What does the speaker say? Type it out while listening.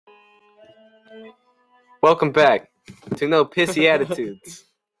Welcome back to No Pissy Attitudes.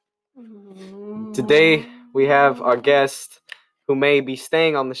 Today we have our guest who may be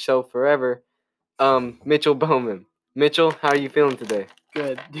staying on the show forever, Mitchell Bowman. Mitchell, how are you feeling today?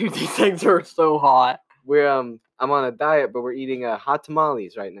 Good. Dude, these things are so hot. I'm on a diet, but we're eating hot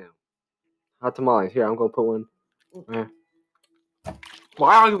tamales right now. Hot tamales. Here, I'm gonna put one.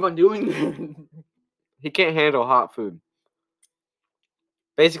 Why are you doing this? He can't handle hot food.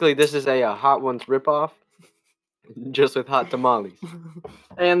 Basically, this is a Hot Ones ripoff, just with hot tamales.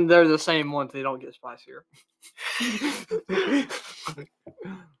 And they're the same ones. They don't get spicier.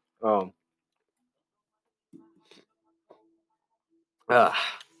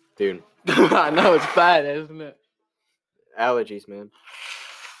 Dude, I know it's bad, isn't it? allergies, man.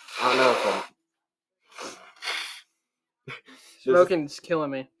 I don't know if Smoking's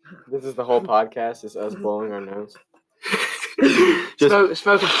killing me. this is the whole podcast. Is us blowing our nose. Smoking's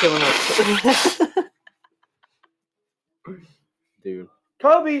killing us. Dude.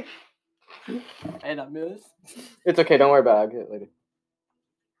 Kobe! And I missed. It's okay. Don't worry about it. I'll get it later.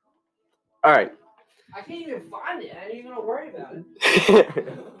 All right. I can't even find it. I ain't even gonna worry about it.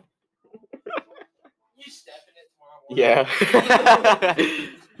 You step in it tomorrow morning. Yeah.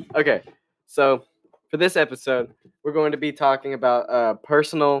 Okay. So for this episode, we're going to be talking about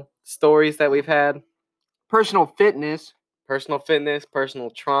personal stories that we've had, Personal fitness. personal fitness, personal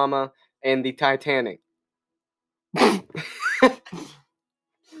trauma, and the Titanic.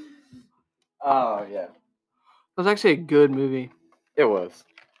 Oh yeah, It was actually a good movie. it was.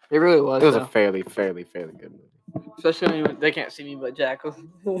 It really was. It was though. a fairly good movie. Especially when they can't see me but Jack. Yeah.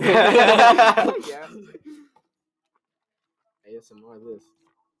 ASMR this.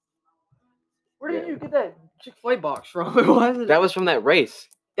 Where did you get that Chick-fil-A box from? Why is it? That was from that race.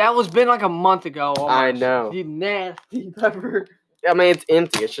 That was been like a month ago. Almost. I know. You nasty pepper. I mean, it's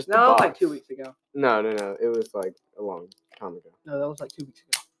empty. It's just the No, box. like 2 weeks ago. No. It was like a long time ago. No, that was like 2 weeks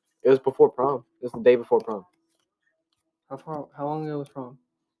ago. It was before prom. It was the day before prom. How long ago was prom?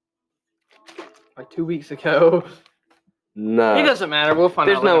 Like 2 weeks ago. No. It doesn't matter. We'll find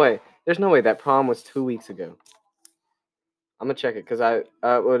out. There's no way. There's no way that prom was 2 weeks ago. I'm gonna check it because I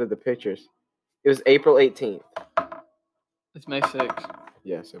uploaded the pictures. It was April 18th. It's May 6th.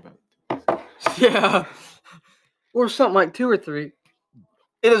 Yeah, so about. Yeah. Or something like 2 or 3.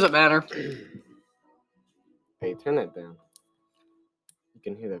 It doesn't matter. Hey, turn that down. You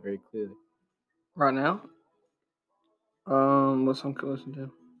can hear that very clearly. Right now? What song can I listen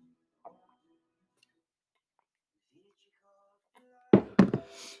to?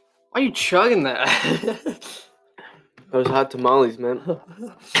 Why are you chugging that? Those hot tamales, man.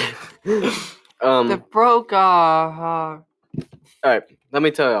 They broke off. Alright, let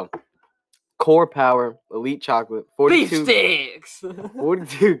me tell y'all. Core Power Elite Chocolate, Beef 42, sticks!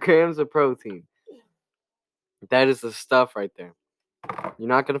 42 grams of protein. That is the stuff right there. You're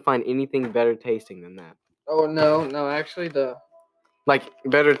not gonna find anything better tasting than that. Oh, no, actually, Like,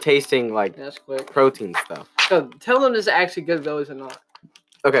 better tasting, like, that's quick. protein stuff. So, tell them it's actually good though, is it not?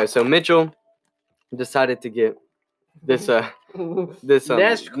 Okay, so Mitchell decided to get this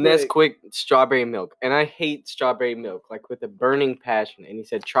Nesquik strawberry milk, and I hate strawberry milk like with a burning passion. And he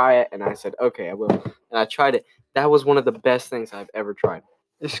said, "Try it," and I said, "Okay, I will." And I tried it. That was one of the best things I've ever tried.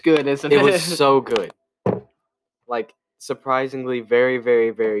 It's good, isn't it? It was so good, like surprisingly very,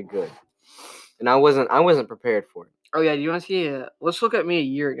 very, very good. And I wasn't prepared for it. Oh yeah, do you want to see? Let's look at me a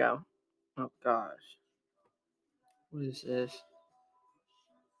year ago. Oh gosh, what is this?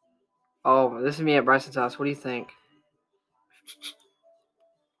 Oh, this is me at Bryson's house. What do you think?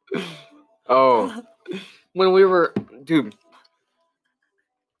 Oh, When we were, dude,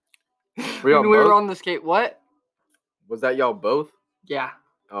 when we were on the skate. What? was that y'all both? Yeah,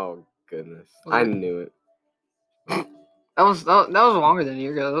 Oh goodness, Was I it? knew it. that was longer than a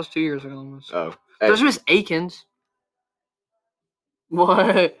year ago. That was 2 years ago almost. Oh, There's Miss Akins.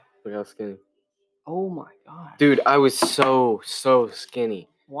 What? look how skinny. Oh my god. Dude, I was so skinny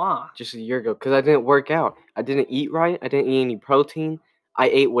Why? just a year ago because I didn't work out. I didn't eat right. I didn't eat any protein. I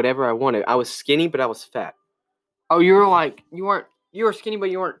ate whatever I wanted. I was skinny, but I was fat. Oh, you were skinny,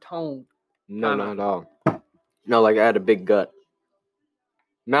 but you weren't toned. No, Kinda. not at all. No, like I had a big gut.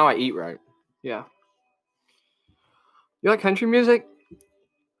 Now I eat right. Yeah. You like country music?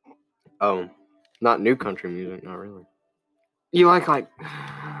 Not new country music, not really. You like here,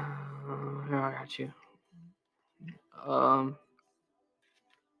 I got you. Do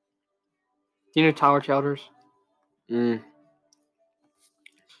you know Tyler Childers? No.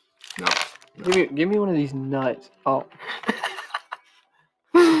 Give me one of these nuts. Oh.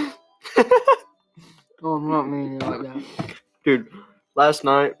 Oh, I'm not meaning it like that. Dude, last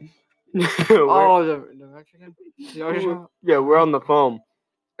night Oh, the Mexican? The other shop? Yeah, we're on the phone,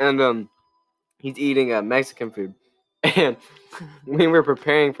 and he's eating Mexican food, and we were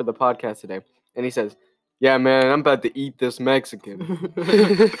preparing for the podcast today, and he says, "Yeah, man, I'm about to eat this Mexican,"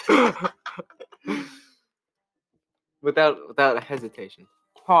 without hesitation.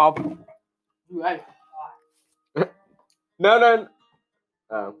 Pop. Right. No.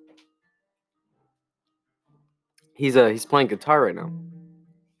 Oh. He's playing guitar right now.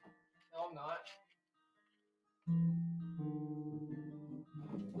 No, I'm not.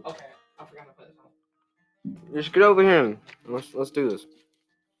 Okay, I forgot to put this on. Just get over here and let's do this.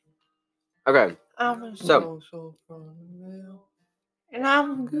 Okay. I'm So- from the mill, and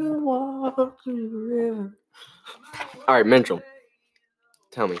I'm gonna walk to the river. All right, Mitchell.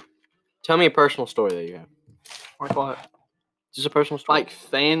 Tell me a personal story that you have. Like what? Just a personal story. Like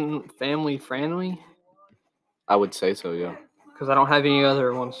family friendly? I would say so, yeah. Because I don't have any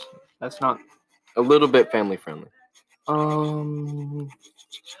other ones. That's not. A little bit family friendly. Oh,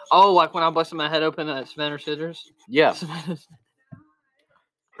 like when I busted my head open at Savannah Scissors? Yeah.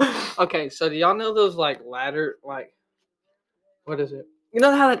 Okay, so do y'all know those like ladder, like, what is it? You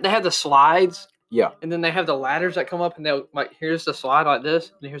know how they have the slides? Yeah. And then they have the ladders that come up and they'll, like, here's the slide like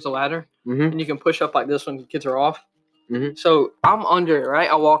this, and here's the ladder. Mm-hmm. And you can push up like this when the kids are off. Mhm. So I'm under it, right?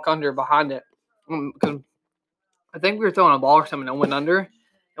 I walk under behind it. Because I think we were throwing a ball or something and I went under. And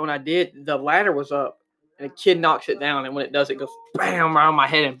when I did, the ladder was up. And a kid knocks it down. And when it does, it goes bam around my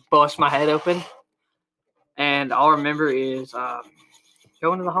head and busts my head open. And all I remember is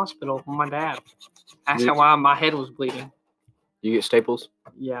going to the hospital with my dad. Asking why my head was bleeding. You get staples?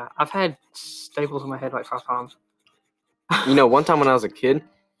 Yeah, I've had staples in my head like 5 times. You know, one time when I was a kid,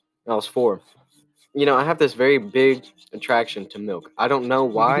 I was 4. You know, I have this very big attraction to milk. I don't know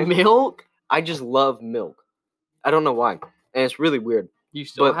why. Milk? I just love milk. I don't know why. And it's really weird. You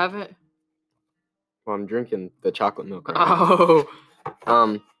still But- have it? Well, I'm drinking the chocolate milk right now.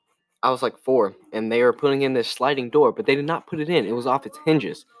 Oh. I was like 4, and they were putting in this sliding door, but they did not put it in. It was off its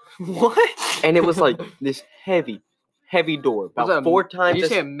hinges. What? And it was like this heavy door. Was About that 4 times. Did you as-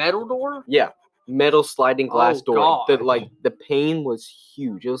 say a metal door? Yeah. Metal sliding glass Oh, door. God. The pane was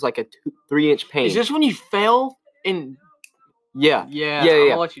huge. It was like a 3-inch pane. Is this when you fell and Yeah. yeah, Yeah,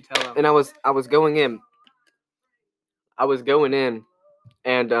 yeah. I'll let you tell them. And I was going in.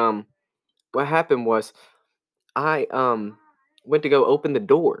 And what happened was I went to go open the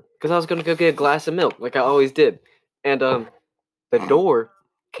door because I was gonna go get a glass of milk like I always did. And the door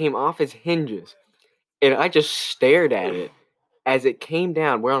came off its hinges. And I just stared at it as it came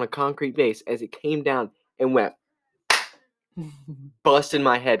down. We're on a concrete base. As it came down and went busted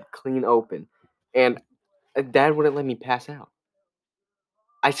my head clean open. And Dad wouldn't let me pass out.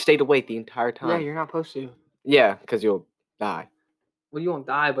 I stayed awake the entire Yeah, time. you're not supposed to. Yeah, because you'll die. Well, you won't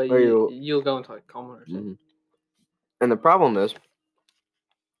die, but Or you'll go into like coma or something. Mhm. And the problem is,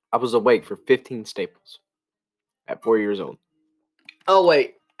 I was awake for 15 staples at 4 years old. Oh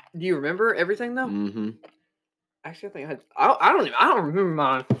wait, do you remember everything though? Mm-hmm. Actually, I think I don't remember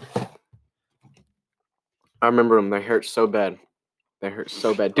mine. I remember them. They hurt so bad. They hurt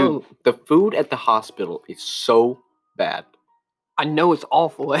so bad. Dude, Oh. the food at the hospital is so bad. I know it's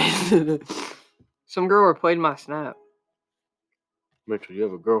awful. Some girl replayed my snap. Mitchell, you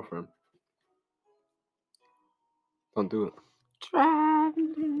have a girlfriend. Don't do it.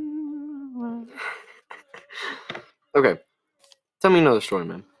 Okay. Tell me another story,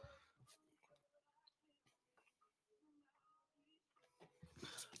 man.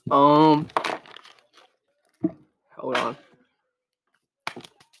 Hold on.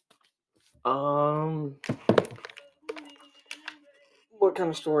 What kind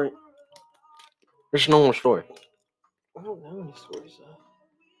of story? Just a normal story. I don't know any stories though.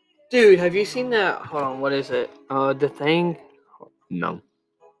 Dude, have you seen that? Hold on, what is it? The Thing. No.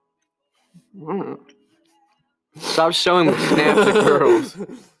 Mm. Stop showing me snaps of girls.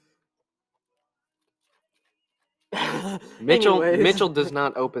 Anyways. Mitchell does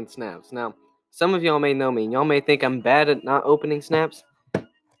not open snaps. Now, some of y'all may know me, and y'all may think I'm bad at not opening snaps.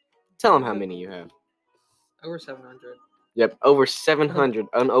 Tell them how many you have. Over 700. Yep, over 700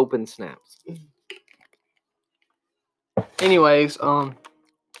 unopened snaps. Anyways, have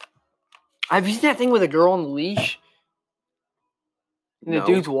you seen that thing with a girl on the leash? And No. the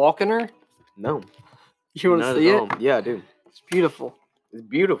dude's walking her? No. You want not to see at it? all. Yeah, dude. It's beautiful. It's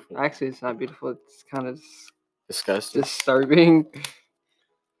beautiful. Actually, it's not beautiful. It's kind of Disgusting. disturbing.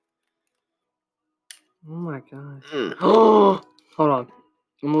 Oh my gosh. Mm. Oh, hold on.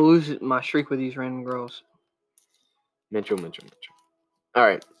 I'm gonna lose my streak with these random girls. Mitchell. All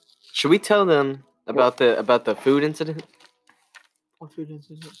right. Should we tell them about the food incident? What food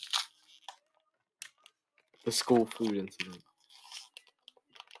incident? The school food incident.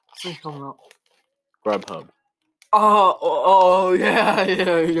 What's coming up? Grubhub. Oh,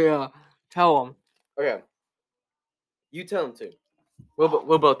 yeah. Tell them. Okay. You tell them too.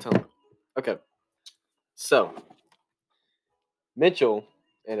 We'll both tell them. Okay. So, Mitchell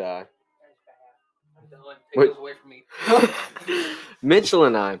and I. Take those away from me. Mitchell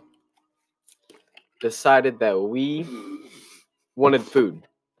and I decided that we wanted food.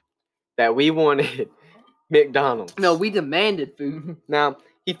 That we wanted McDonald's. No, we demanded food. Now,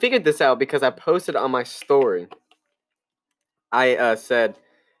 he figured this out because I posted on my story. I said,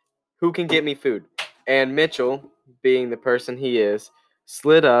 who can get me food? And Mitchell, being the person he is,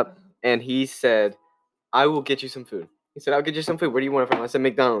 slid up and he said, I will get you some food. He said, I'll get you some food. Where do you want it from? I said,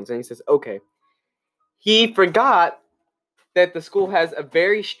 McDonald's. And he says, okay. He forgot that the school has a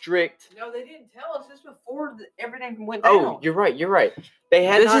very strict... No, they didn't tell us this before everything went down. Oh, you're right. They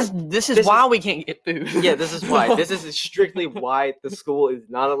had This is why we can't get food. Yeah, this is why. This is strictly why the school is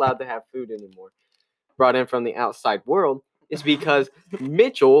not allowed to have food anymore. Brought in from the outside world is because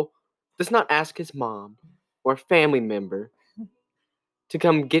Mitchell does not ask his mom or family member to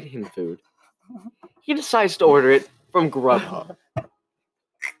come get him food. He decides to order it from Grubhub.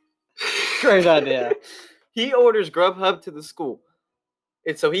 Great idea. He orders Grubhub to the school.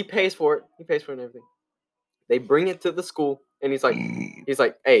 And so he pays for it. He pays for it and everything. They bring it to the school and he's like,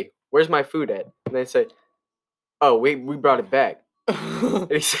 hey, where's my food at? And they say, oh, we brought it back.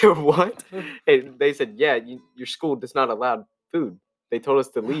 And he said, what? And they said, yeah, your school does not allow food. They told us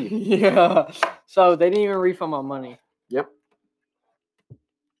to leave. Yeah. So they didn't even refund my money. Yep.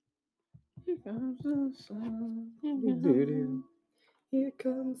 Here comes the sun. Here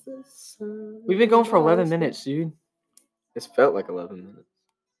comes the sun. We've been going for 11 minutes, dude. It's felt like 11 minutes.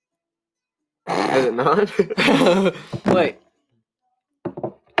 Has it not? Wait.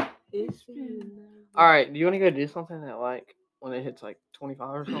 Alright, do you want to go do something that, like, when it hits, like, 25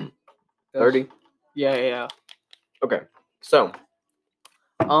 or something? 30? Yeah. Okay. So.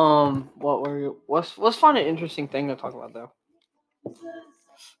 What were you... Let's find an interesting thing to talk about, though.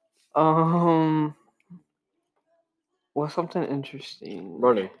 What's something interesting?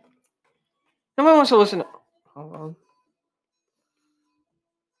 Running. Nobody wants to listen to... Hold on.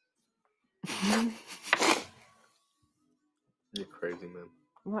 You're crazy, man.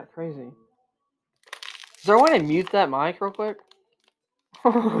 I'm not crazy. Is there a way to mute that mic real quick?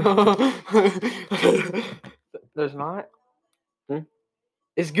 There's not?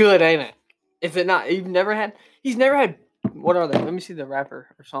 It's good, ain't it? Is it not? He's never had... What are they? Let me see the wrapper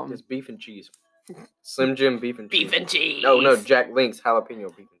or something. It's beef and cheese. Slim Jim beef and cheese. Beef and cheese. No, Jack Link's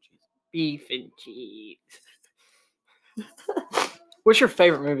jalapeno beef and cheese. Beef and cheese. What's your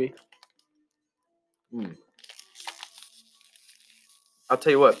favorite movie? I'll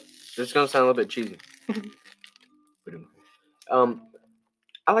tell you what. This is gonna sound a little bit cheesy.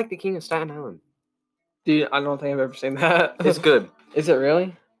 I like The King of Staten Island. Dude, I don't think I've ever seen that. It's good. Is it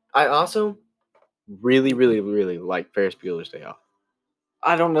really? I also really, really, really like Ferris Bueller's Day Off.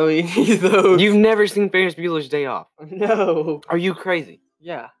 I don't know any of those. You've never seen Ferris Bueller's Day Off? No. Are you crazy?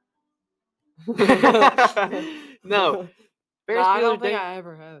 Yeah. No. Ferris I don't think I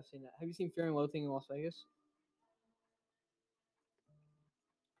ever have seen that. Have you seen Fear and Loathing in Las Vegas?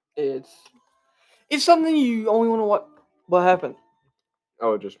 It's something you only want to watch. What happened?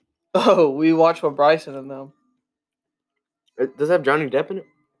 Oh, we watched with Bryson and them. Does it have Johnny Depp in it?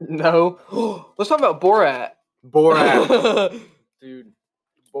 No. Let's talk about Borat. Borat. Dude.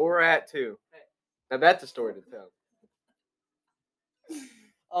 Borat 2. Now that's a story to tell.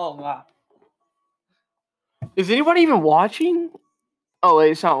 Oh, my. Is anybody even watching? Oh,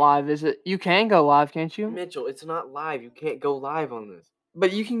 wait, it's not live, is it? You can go live, can't you? Mitchell, it's not live. You can't go live on this.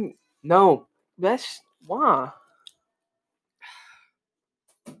 But you can... No. That's... Why?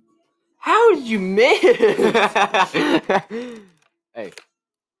 How did you miss? Hey.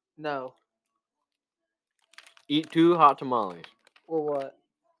 No. Eat 2 hot tamales. Or what?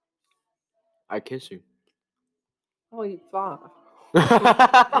 I kiss you. I'll eat 5.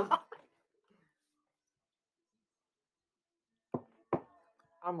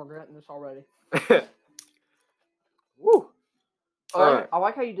 I'm regretting this already. Woo. Alright. I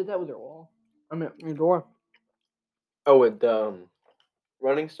like how you did that with your wall. I mean, your door. Oh, with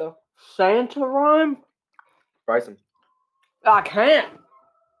running stuff? Santa rhyme? Bryson. I can't.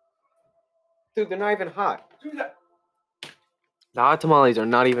 Dude, they're not even hot. The hot tamales are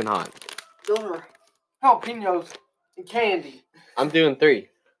not even hot. Those are jalapenos and candy. I'm doing 3.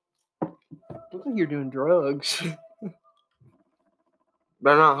 Looks like you're doing drugs.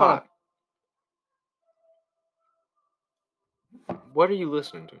 They're not hot. What are you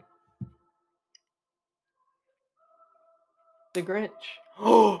listening to? The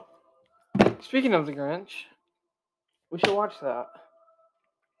Grinch. Speaking of The Grinch, we should watch that.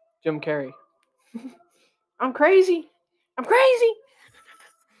 Jim Carrey. I'm crazy. I'm crazy.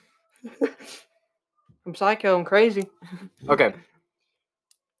 I'm psycho. I'm crazy. Okay.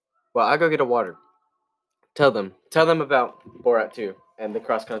 Well, I go get a water. Tell them about Borat 2 and the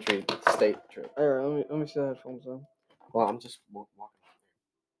cross country state trip. Alright, let me see the headphones on. Well, I'm just walking.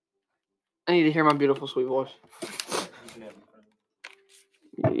 I need to hear my beautiful sweet voice.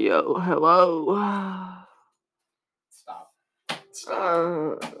 Yo, hello. Stop.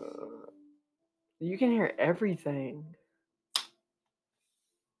 You can hear everything.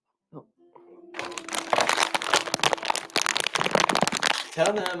 Oh.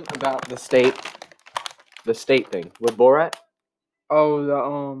 Tell them about the state thing with Borat.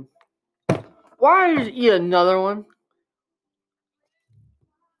 Oh, why did you eat another one?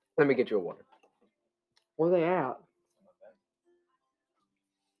 Let me get you a water. Where they at?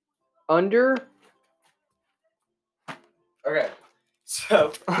 Under? Okay.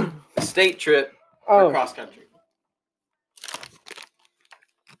 So, state trip Oh, for cross country.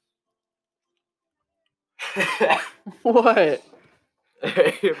 what?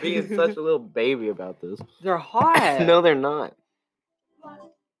 You're being such a little baby about this. They're hot. No, they're not.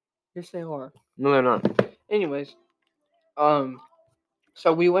 Yes, they are. No, they're not. Anyways,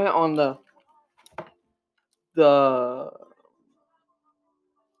 so we went on the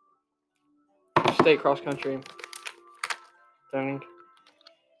state cross country thing.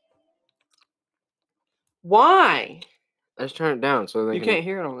 Why? Let's turn it down so they You can't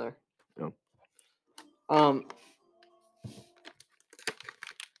hear it on there. No.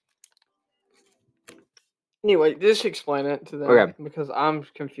 Anyway, just explain it to them. Okay. Because I'm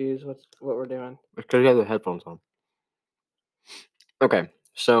confused with what we're doing. Because you have the headphones on. Okay,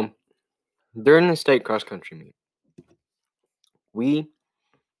 so during the state cross country meet, we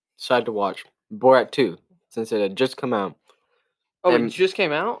decided to watch Borat 2 since it had just come out. Oh, it And- just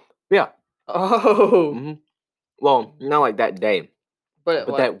came out? Yeah. Oh. hmm Well, not like that day, But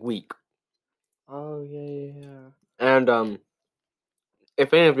but like, that week. oh, yeah. And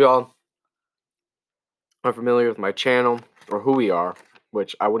if any of y'all are familiar with my channel or who we are,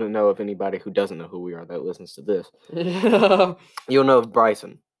 which I wouldn't know of anybody who doesn't know who we are that listens to this, Yeah. you'll know of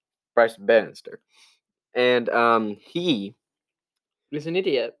Bryson Bannister. And he He's an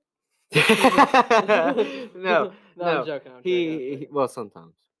idiot. no, I'm joking. well,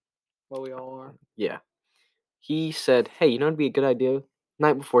 sometimes. Well, we all are. Yeah. He said, hey, you know what'd be a good idea?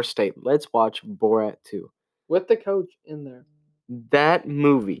 Night before state, let's watch Borat 2. With the coach in there. That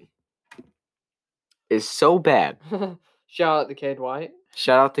movie is so bad. Shout out to Cade White.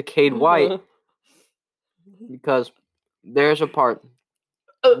 Shout out to Cade White because there's a part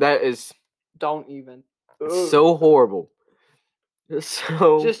that is Don't even. so horrible.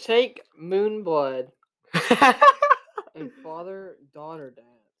 So Just take Moonblood and father-daughter dance.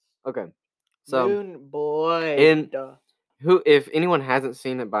 okay. So Moonblood. if anyone hasn't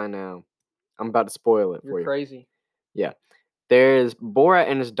seen it by now, I'm about to spoil it for You're you. crazy. There's Borat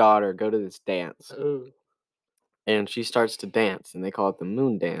and his daughter go to this dance, Ooh. and she starts to dance, and they call it the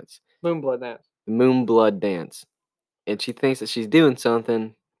moon dance, Moonblood dance. the moon blood dance, and she thinks that she's doing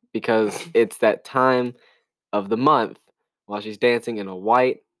something because it's that time of the month while she's dancing in a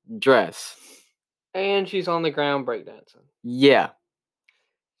white dress. And she's on the ground breakdancing. Yeah,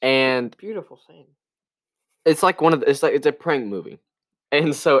 and Beautiful scene. it's like it's a prank movie,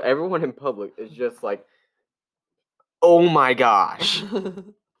 and so everyone in public is just like, oh my gosh.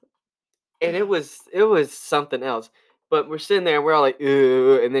 And it was something else. But we're sitting there and we're all like,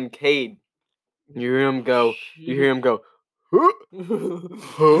 ooh, and then Cade, you hear him go, and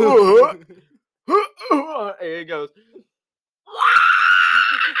he goes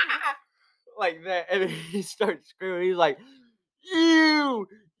like that, and he starts screaming. He's like, you.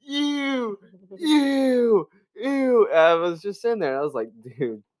 And I was just sitting there. And I was like,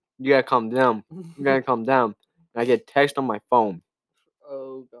 dude, you gotta calm down. You gotta calm down. And I get a text on my phone.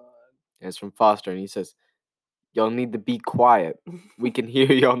 Oh god. And it's from Foster, and he says, y'all need to be quiet. We can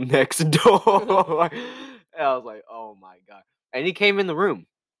hear y'all next door. And I was like, oh my god. And he came in the room.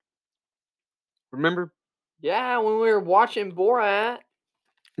 Remember? Yeah, when we were watching Borat.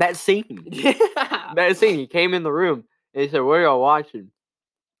 That scene. Yeah. That scene. He came in the room and he said, what are y'all watching?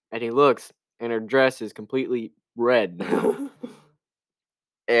 And he looks, and her dress is completely red now.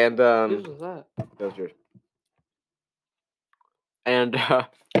 And Whose was that? that was yours. And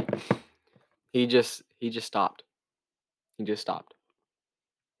he just stopped. He just stopped.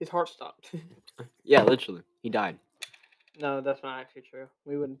 His heart stopped. Yeah, literally. He died. No, that's not actually true.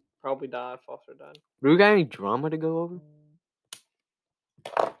 We would probably die if Foster died. Do we got any drama to go over?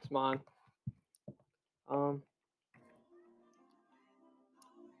 It's mine. I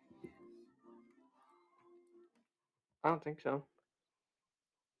don't think so.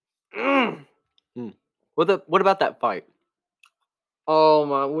 What about that fight? Oh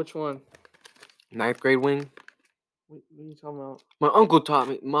my, which one? 9th grade wing. What are you talking about? My uncle taught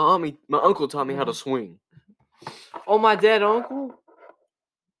me. My uncle taught me how to swing. Oh, my dead uncle?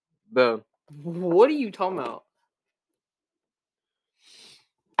 The What are you talking about?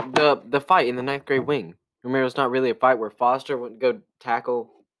 the fight in the 9th grade wing. Remember, it's not really a fight where Foster went to go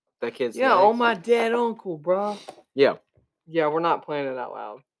tackle that kid's Yeah, oh legs? my dead uncle, bro. Yeah. Yeah, we're not playing it out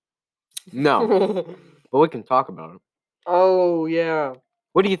loud. No, but we can talk about it. Oh yeah.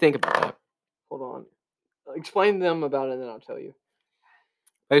 What do you think about that? Hold on. Explain to them about it, and then I'll tell you.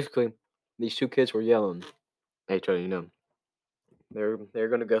 Basically, these two kids were yelling at each other. You know, they're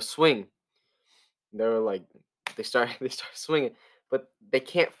gonna go swing. They were like, they start swinging, but they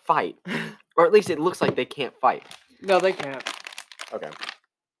can't fight, or at least it looks like they can't fight. No, they can't. Okay.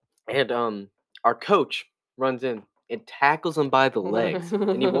 And our coach runs in and tackles him by the legs,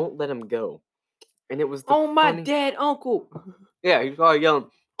 and he won't let him go. And it was the Oh my funny- dead uncle. Yeah, he's all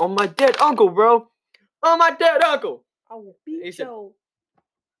yelling, "Oh my dead uncle, bro! Oh my dead uncle!" I will beat He said- you.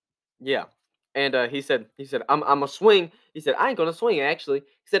 Yeah. And he said, I'm a swing. He said, I ain't gonna swing, actually.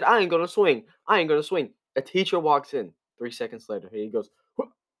 He said, I ain't gonna swing. I ain't gonna swing. A teacher walks in 3 seconds later. He goes,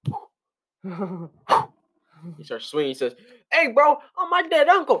 he starts swinging. He says, "Hey, bro, I'm my dead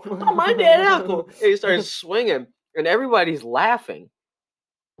uncle. I'm my dead uncle." And he starts swinging, and everybody's laughing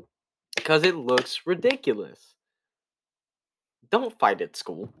because it looks ridiculous. Don't fight at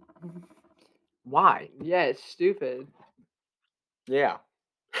school. Why? Yeah, it's stupid. Yeah.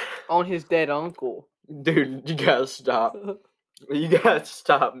 On his dead uncle. Dude, you gotta stop. You gotta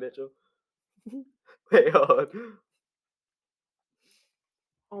stop, Mitchell. Wait, hold on.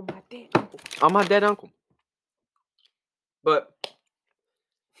 Oh my dead uncle. I'm my dead uncle. But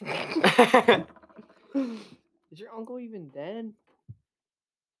Is your uncle even dead?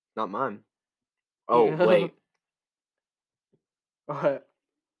 not mine. Oh, Yeah. wait. What?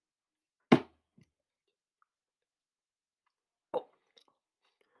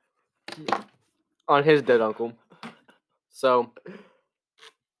 On his dead uncle. So,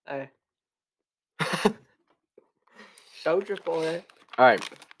 Hey. Soldier boy. alright.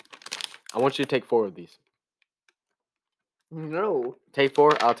 I want you to take 4 of these. No. Take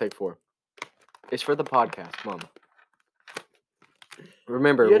 4, I'll take 4. It's for the podcast, Mom.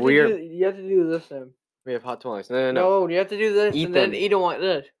 Remember, You have to do this then. we have hot tamales. No. No, you have to do this Eat and then them. eat them like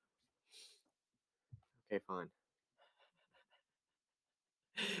this. Okay, fine.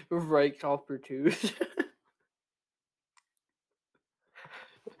 Raked off your tooth.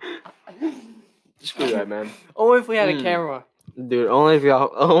 Screw that, man. Only if we had a camera. Dude, only if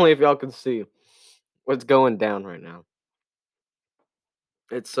y'all can see what's going down right now.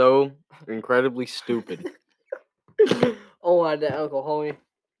 It's so incredibly stupid. Oh, my dead uncle, homie.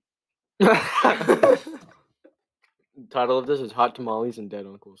 Title of this is Hot Tamales and Dead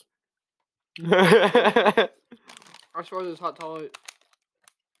Uncles. I I swear this hot tamale.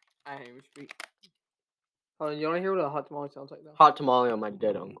 I hate you speak. Hold on, you want to hear what a hot tamale sounds like though? Hot tamale on my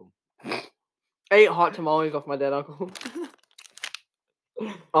dead uncle. 8 hot tamales off my dead uncle.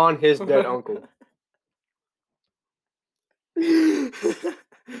 On his dead uncle.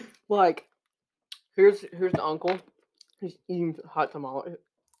 Like, here's the uncle. He's eating hot tamale.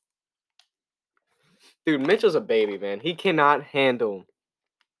 Dude, Mitchell's a baby, man. He cannot handle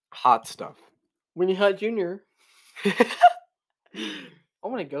hot stuff. Winnie Hut Jr. I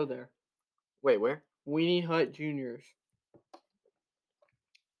want to go there. Wait, where? Weenie Hut Juniors.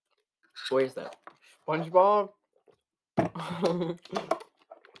 Where's that? SpongeBob. I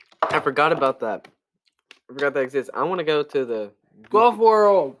forgot about that. I forgot that exists. I want to go to the Glove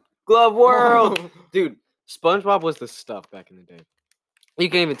World. Glove World. Dude, SpongeBob was the stuff back in the day. You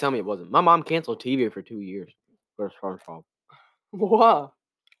can't even tell me it wasn't. My mom canceled TV for 2 years for SpongeBob. Wow.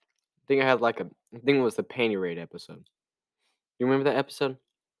 I think it was the Panty Raid episode. You remember that episode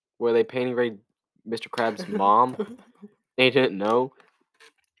where they Panty Raid Mr. Krabs' mom? They didn't know,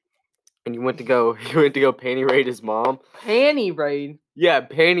 and you went to go Panty Raid his mom. Panty Raid. Yeah,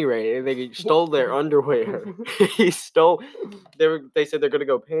 Panty Raid, and they stole their underwear. They said they're gonna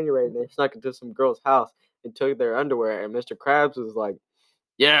go Panty Raid, and they snuck into some girl's house and took their underwear. And Mr. Krabs was like,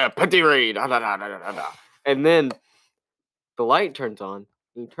 "Yeah, Panty Raid." Da, da, da, da, da, da. And then the light turns on,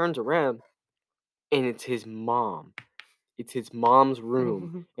 and he turns around, and it's his mom. It's his mom's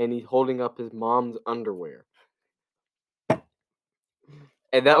room, and he's holding up his mom's underwear.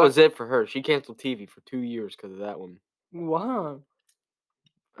 And that was it for her. She canceled TV for 2 years because of that one. Wow.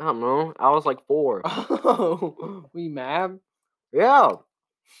 I don't know. I was like 4. Oh, we mad? Yeah.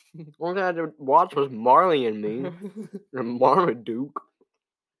 Only thing I had to watch was Marley and Me and Marmaduke.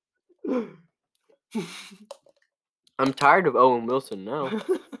 I'm tired of Owen Wilson now.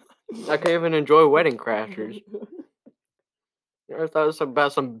 I can't even enjoy Wedding Crashers. I thought it was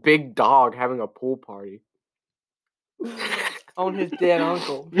about some big dog having a pool party. On his dead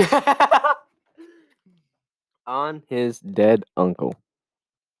uncle. On his dead uncle.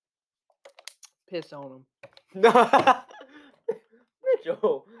 Piss on him.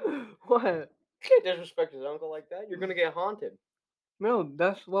 Mitchell, What? you can't disrespect his uncle like that. You're gonna get haunted. No,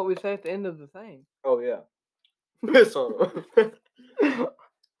 that's what we say at the end of the thing. Oh yeah. Piss on him.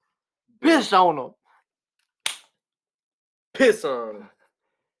 Piss on him. Piss on him.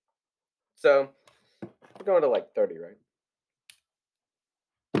 So we're going to like 30, right?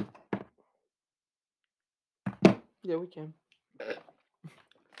 Yeah, we can.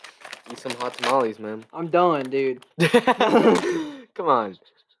 Eat some hot tamales, man. I'm done, dude. Come on.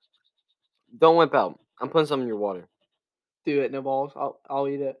 Don't wimp out. I'm putting some in your water. Do it, no balls. I'll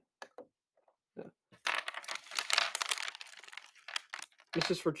eat it. Yeah. This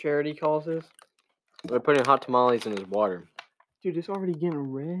is for charity causes. We're putting hot tamales in his water. Dude, it's already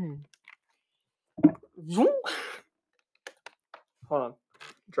getting red. Hold on.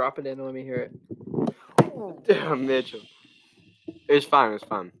 Drop it in and let me hear it. Damn, Mitchell. It's fine. It's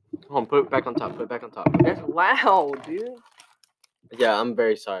fine. Hold on. Put it back on top. Put it back on top. That's loud, dude. Yeah, I'm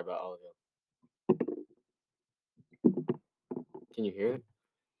very sorry about all of it. Can you hear it?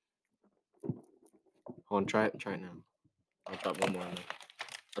 Hold on. Try it. Try it now. I'll drop one more in there.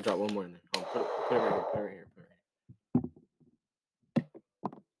 I'll drop one more in there. Hold on. Put it right here. Put it right here. Put it right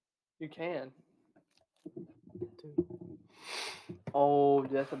You can. here. Oh,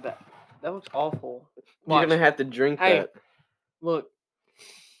 that's a bad. That looks awful. You're Watch. gonna have to drink Hey. that. Look.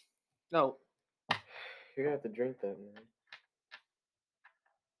 No. You're gonna have to drink that,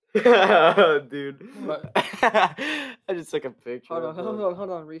 man. Dude. What? I just took a picture. Hold of on, it. hold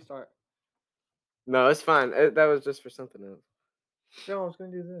on. Restart. No, it's fine. That was just for something else. No, I was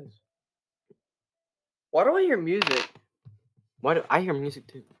gonna do this. Why do I hear music? Why do I hear music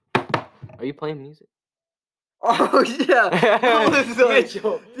too? Are you playing music? Oh yeah.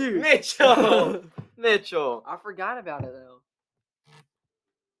 Mitchell, Dude. Mitchell, Mitchell. I forgot about it though.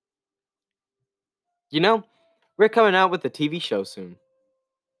 You know, we're coming out with a TV show soon.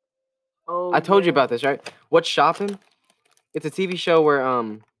 Oh. I told you yeah. about this, right? What's Shopping? It's a TV show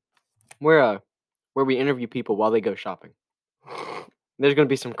where we interview people while they go shopping. There's gonna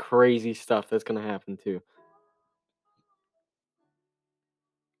be some crazy stuff that's gonna happen too.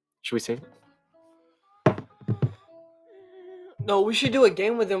 Should we sing? No, we should do a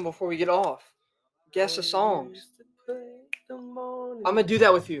game with them before we get off. Guess the songs. I'm gonna do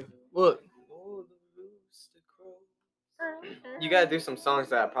that with you. Look. You gotta do some songs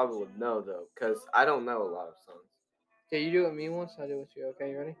that I probably would know though, cause I don't know a lot of songs. Okay, you do it with me once, I do it with you.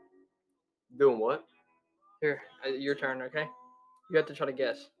 Okay, you ready? Doing what? Here, your turn. Okay. You have to try to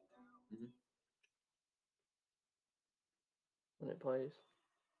guess. Mhm. When it plays.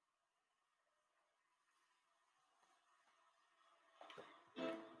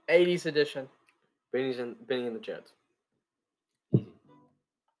 '80s edition. Benny and the Jets.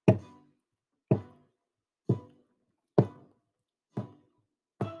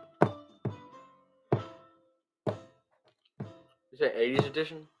 You say 80s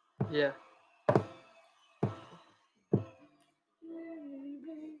edition? Yeah.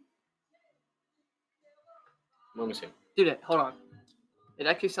 Let me see. Dude, hold on. It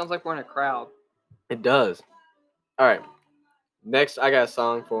actually sounds like we're in a crowd. It does. All right. Next, I got a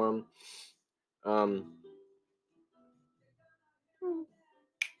song for him.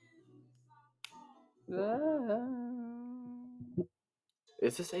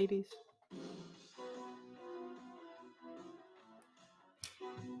 Is this 80s?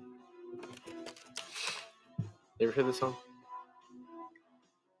 You ever heard this song?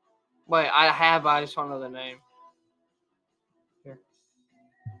 Wait, I have, but I just don't know the name. Here.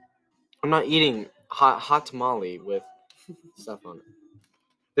 I'm not eating hot tamale with stuff on it.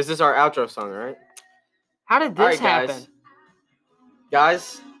 This is our outro song, all right? How did this All right, happen?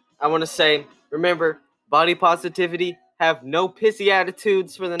 Guys, I want to say, remember, body positivity, have no pissy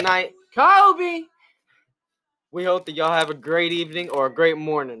attitudes for the night. Kobe! We hope that y'all have a great evening or a great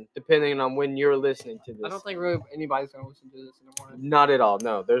morning, depending on when you're listening to this. I don't think really anybody's going to listen to this in the morning. Not at all.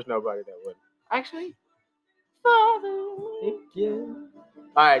 No, there's nobody that would. Actually, Father. Thank you.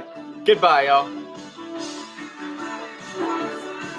 All right. Goodbye, y'all.